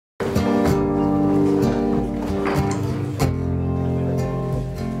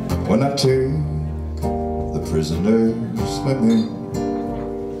When I take the prisoners swimming,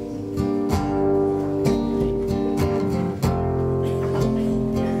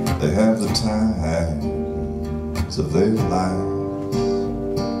 they have the times of their lives.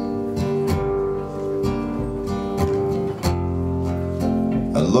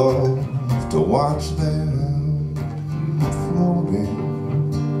 I love to watch them floating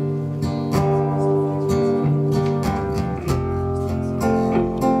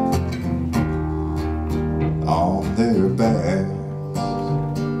on their backs,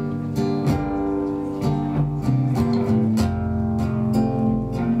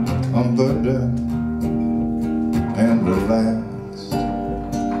 unburdened and relaxed.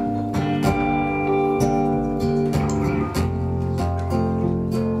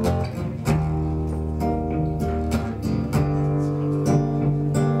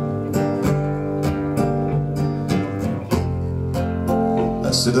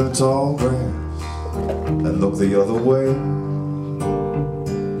 I sit in tall grass and look the other way.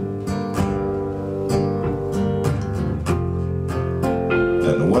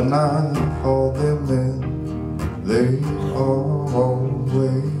 And when I hold them in, they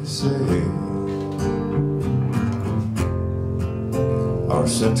always say our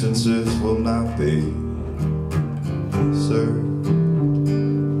sentences will not be served.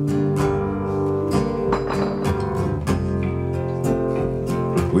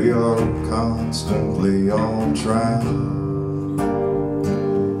 We are constantly on trial,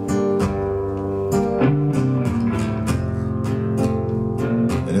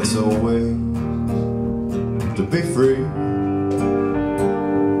 and it's a way to be free.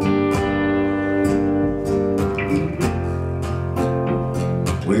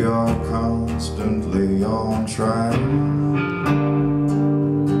 We are constantly on trial,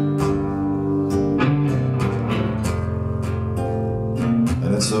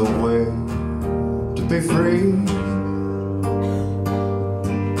 and it's a way to be free.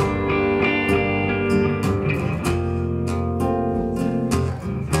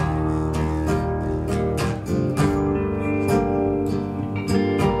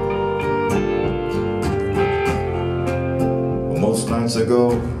 Well, most nights I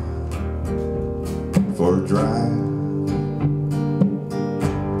go for a drive,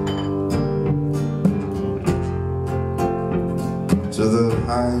 to the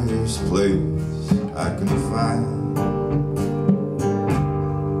highest place I can find.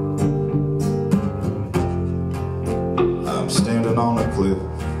 I'm standing on a cliff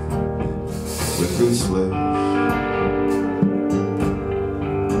with goose flesh,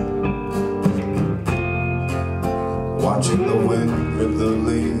 watching the wind rip the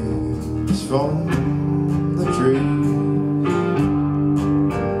leaves from the tree.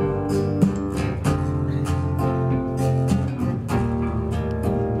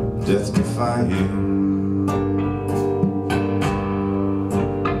 Death defying,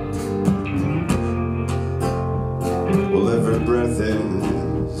 well, every breath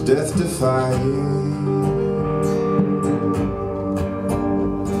is death defying.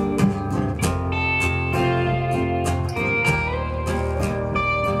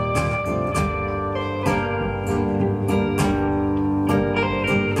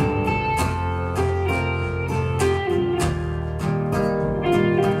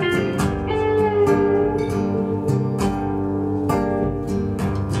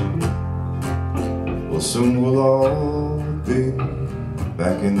 Soon we'll all be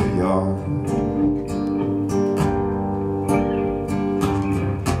back in the yard,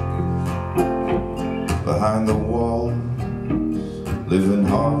 behind the walls, living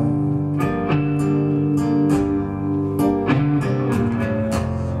hard.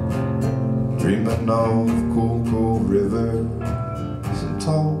 Dreaming of cool, cool rivers and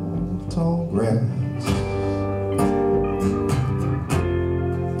tall, tall grass.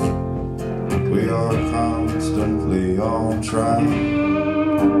 We are constantly on trial,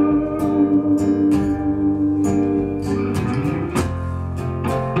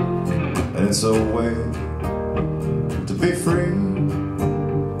 and it's a way to be free.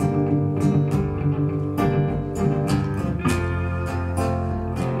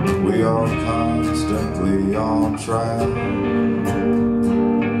 We are constantly on trial,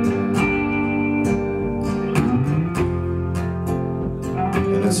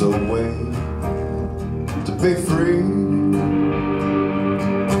 and it's a way to be free.